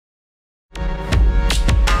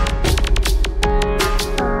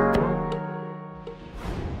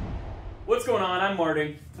going on? I'm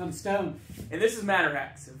Marting. I'm Stone. And this is Matter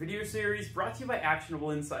Hacks, a video series brought to you by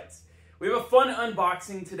Actionable Insights. We have a fun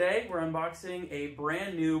unboxing today. We're unboxing a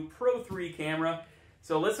brand new Pro 3 camera.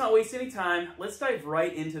 So let's not waste any time. Let's dive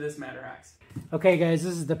right into this Matter Hacks. Okay guys,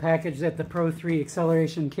 this is the package that the Pro 3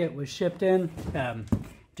 Acceleration Kit was shipped in.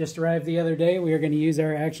 Just arrived the other day. We are going to use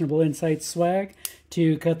our Actionable Insights swag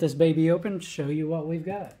to cut this baby open, show you what we've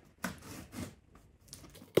got.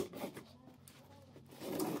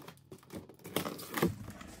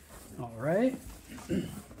 Alright,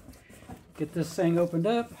 get this thing opened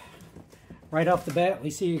up. Right off the bat,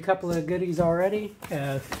 we see a couple of goodies already.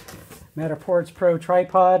 Matterport's Pro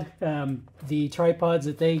tripod. The tripods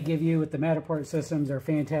that they give you with the Matterport systems are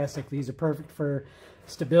fantastic. These are perfect for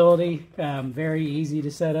stability, very easy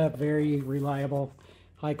to set up, very reliable,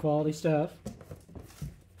 high quality stuff.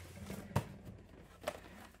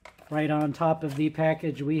 Right on top of the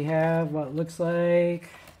package we have what looks like,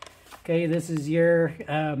 okay, this is your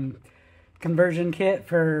conversion kit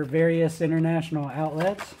for various international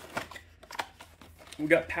outlets. We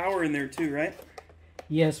got power in there too, right?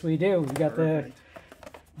 Yes, we do. We got the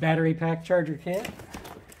battery pack charger kit.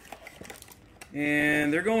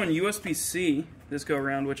 And they're going USB-C this go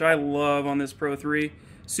around, which I love on this Pro 3.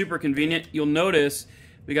 Super convenient. You'll notice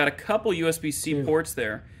we got a couple USB-C ports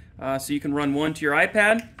there. So you can run one to your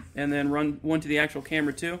iPad and then run one to the actual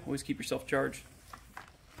camera too. Always keep yourself charged.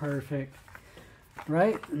 Perfect.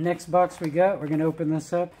 Right, next box we got, we're going to open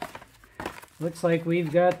this up. Looks like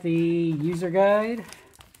we've got the user guide,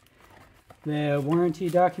 the warranty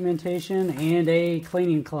documentation, and a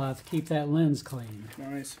cleaning cloth. Keep that lens clean.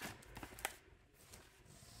 Nice.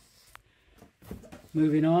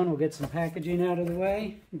 Moving on, we'll get some packaging out of the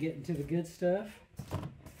way and get into the good stuff.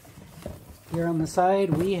 Here on the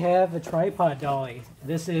side, we have a tripod dolly.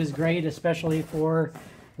 This is great, especially for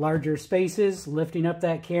larger spaces. Lifting up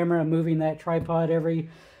that camera, moving that tripod every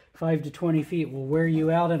 5 to 20 feet will wear you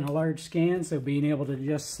out in a large scan, so being able to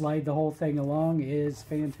just slide the whole thing along is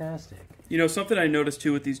fantastic. You know, something I noticed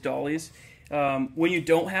too with these dollies, when you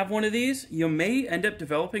don't have one of these, you may end up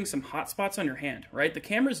developing some hot spots on your hand, right? The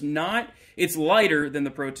camera's not, it's lighter than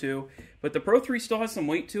the Pro 2, but the Pro 3 still has some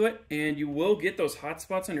weight to it, and you will get those hot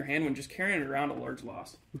spots on your hand when just carrying it around at large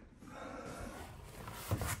loss.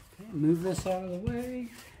 Okay, move this out of the way.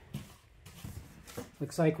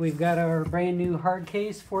 Looks like we've got our brand new hard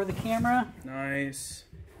case for the camera. Nice.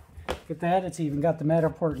 Look at that, it's even got the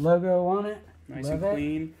Matterport logo on it. Nice Love and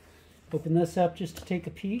clean. It. Open this up just to take a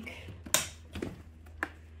peek.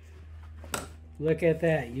 Look at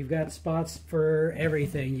that, you've got spots for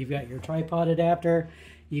everything. You've got your tripod adapter,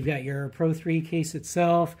 you've got your Pro 3 case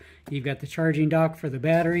itself, you've got the charging dock for the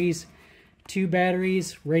batteries, 2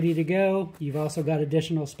 batteries ready to go. You've also got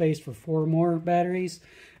additional space for 4 more batteries.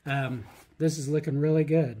 This is looking really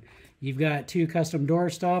good. You've got 2 custom door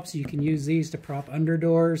stops. You can use these to prop under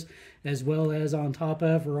doors as well as on top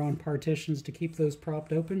of or on partitions to keep those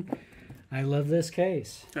propped open. I love this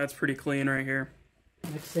case. That's pretty clean right here.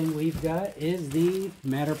 Next thing we've got is the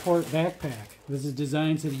Matterport backpack. This is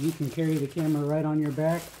designed so that you can carry the camera right on your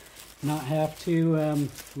back, not have to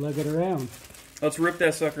lug it around. Let's rip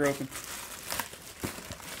that sucker open.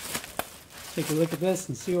 Take a look at this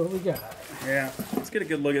and see what we got. Yeah, let's get a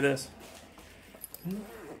good look at this.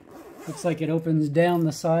 Looks like it opens down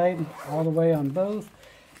the side all the way on both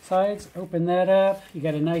sides. Open that up. You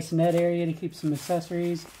got a nice net area to keep some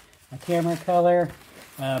accessories, a camera color.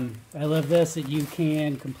 I love this, that you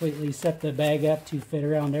can completely set the bag up to fit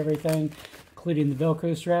around everything, including the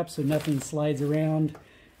Velcro strap, so nothing slides around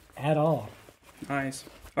at all. Nice.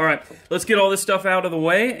 All right, let's get all this stuff out of the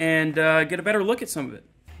way and get a better look at some of it.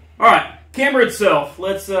 All right, camera itself.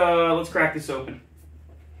 Let's crack this open.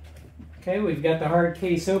 Okay, we've got the hard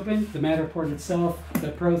case open. The Matterport itself, the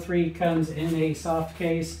Pro 3 comes in a soft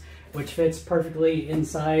case, which fits perfectly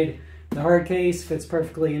inside the hard case, fits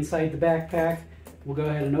perfectly inside the backpack. We'll go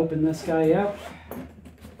ahead and open this guy up.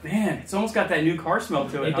 Man, it's almost got that new car smell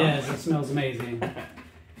to it. It does. It smells amazing.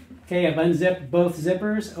 Okay, I've unzipped both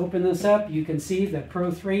zippers. Open this up. You can see the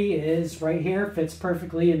Pro 3 is right here, fits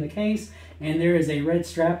perfectly in the case, and there is a red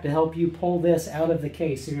strap to help you pull this out of the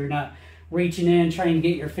case so you're not reaching in, trying to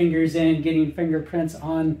get your fingers in, getting fingerprints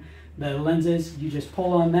on the lenses. You just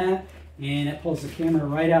pull on that, and it pulls the camera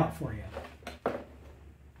right out for you.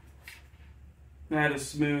 That is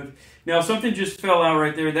smooth. Now, something just fell out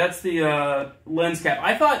right there. That's the lens cap.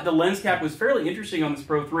 I thought the lens cap was fairly interesting on this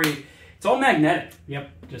Pro 3. It's all magnetic.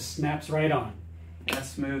 Yep, just snaps right on. That's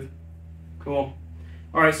smooth. Cool.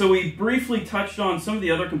 All right, so we briefly touched on some of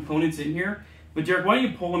the other components in here, but Derek, why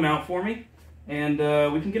don't you pull them out for me, and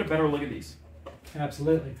we can get a better look at these.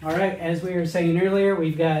 Absolutely. All right, as we were saying earlier,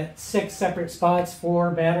 we've got 6 separate spots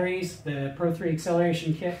for batteries. The Pro3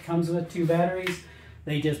 Acceleration Kit comes with 2 batteries.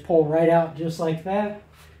 They just pull right out just like that.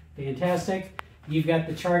 Fantastic. You've got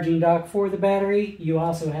the charging dock for the battery. You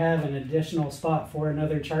also have an additional spot for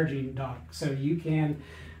another charging dock. So you can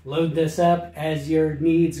load this up as your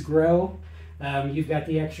needs grow. You've got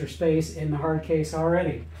the extra space in the hard case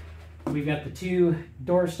already. We've got the 2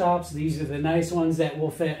 door stops. These are the nice ones that will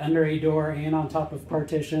fit under a door and on top of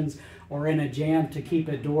partitions or in a jamb to keep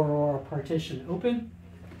a door or a partition open.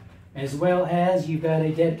 As well as you've got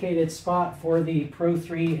a dedicated spot for the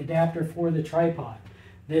Pro3 adapter for the tripod.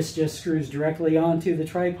 This just screws directly onto the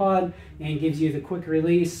tripod and gives you the quick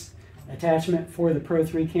release attachment for the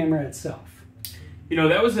Pro3 camera itself. You know,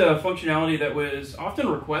 that was a functionality that was often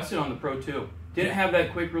requested on the Pro 2. Didn't have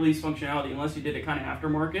that quick release functionality unless you did it kind of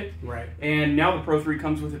aftermarket. Right. And now the Pro 3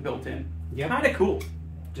 comes with it built in. Yep. Kind of cool.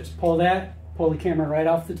 Just pull the camera right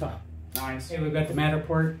off the top. Nice. Okay, we've got the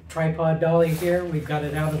Matterport tripod dolly here. We've got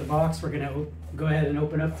it out of the box. We're going to go ahead and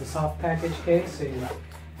open up the soft package case and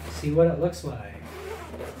see what it looks like.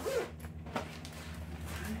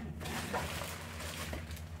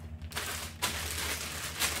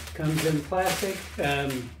 Comes in plastic.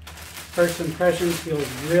 First impressions, feels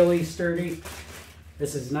really sturdy.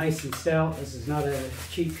 This is nice and stout. This is not a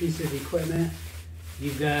cheap piece of equipment.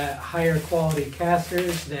 You've got higher quality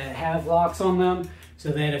casters that have locks on them so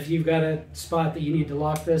that if you've got a spot that you need to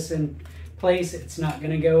lock this in place, it's not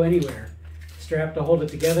going to go anywhere. Strap to hold it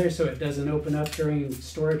together so it doesn't open up during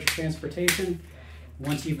storage or transportation.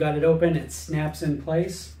 Once you've got it open, it snaps in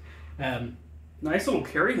place. Nice little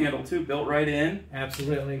carry handle too, built right in.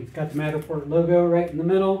 Absolutely. It's got the Matterport logo right in the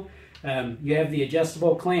middle. You have the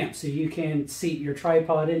adjustable clamp so you can seat your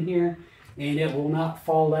tripod in here and it will not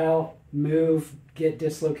fall out, move, get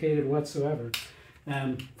dislocated whatsoever.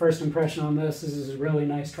 First impression on this is a really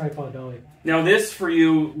nice tripod dolly. Now this for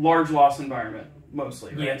you, large loss environment,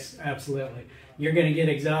 mostly, right? Yes, absolutely. You're going to get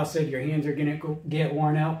exhausted, your hands are going to get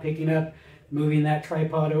worn out picking up, moving that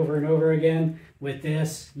tripod over and over again. With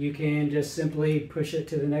this, you can just simply push it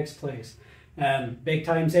to the next place. Big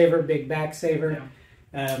time saver, big back saver.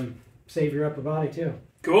 Yeah. Save your upper body too.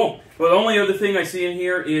 Cool. Well, the only other thing I see in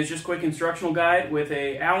here is just quick instructional guide with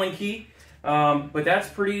a Allen key. But that's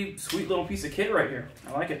pretty sweet little piece of kit right here.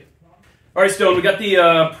 I like it. All right, Stone, we got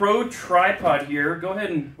the Pro tripod here. Go ahead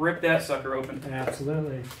and rip that sucker open.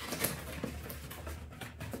 Absolutely.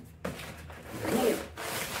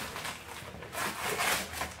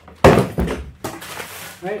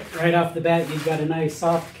 Right off the bat, you've got a nice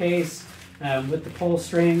soft case with the pull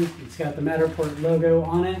string. It's got the Matterport logo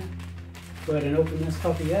on it. Go ahead and open this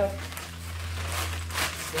puppy up.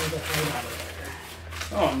 Right out of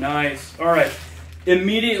there. Oh, nice. All right.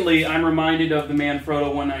 Immediately, I'm reminded of the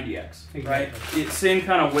Manfrotto 190X. Exactly. Right? It's same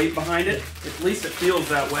kind of weight behind it. At least it feels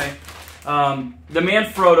that way. The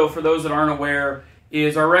Manfrotto, for those that aren't aware,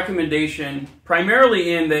 is our recommendation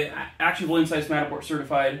primarily in the Actionable Insights Matterport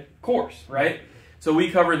certified course, right? So we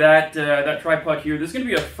cover that that tripod here. This is going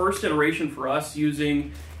to be a first iteration for us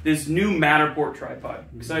using this new Matterport tripod.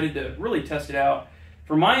 Excited to really test it out.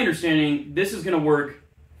 From my understanding, this is going to work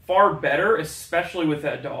far better, especially with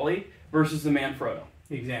that dolly, versus the Manfrotto.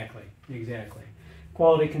 Exactly, exactly.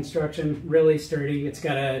 Quality construction, really sturdy. It's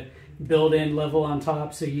got a built-in level on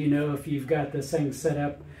top, so you know if you've got this thing set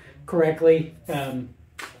up correctly.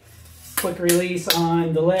 Quick release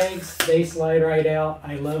on the legs. They slide right out.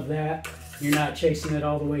 I love that. You're not chasing it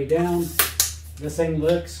all the way down. This thing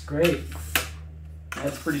looks great.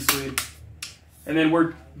 That's pretty sweet. And then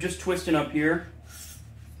we're just twisting up here.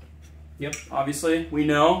 Yep. Obviously, we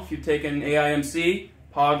know if you've taken AIMC,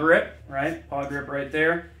 paw grip, right? Paw grip right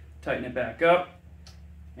there. Tighten it back up.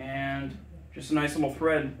 And just a nice little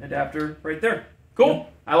thread adapter right there. Cool.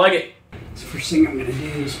 Yep. I like it. So first thing I'm going to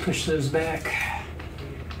do is push those back.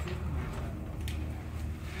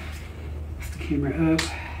 Lift the camera up.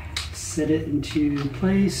 Set it into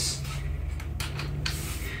place.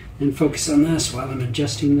 And focus on this while I'm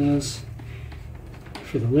adjusting those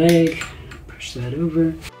for the leg. Push that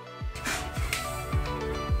over.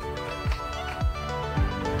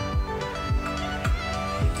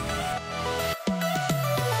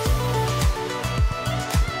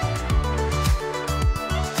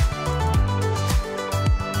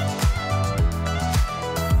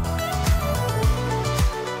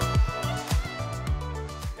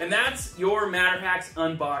 And that's your Matterhacks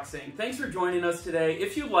unboxing. Thanks for joining us today.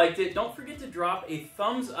 If you liked it, don't forget to drop a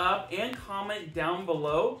thumbs up and comment down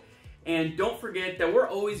below. And don't forget that we're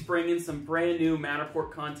always bringing some brand new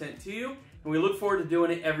Matterport content to you. and we look forward to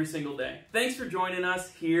doing it every single day. Thanks for joining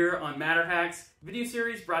us here on Matter Hacks, video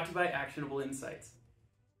series brought to you by Actionable Insights.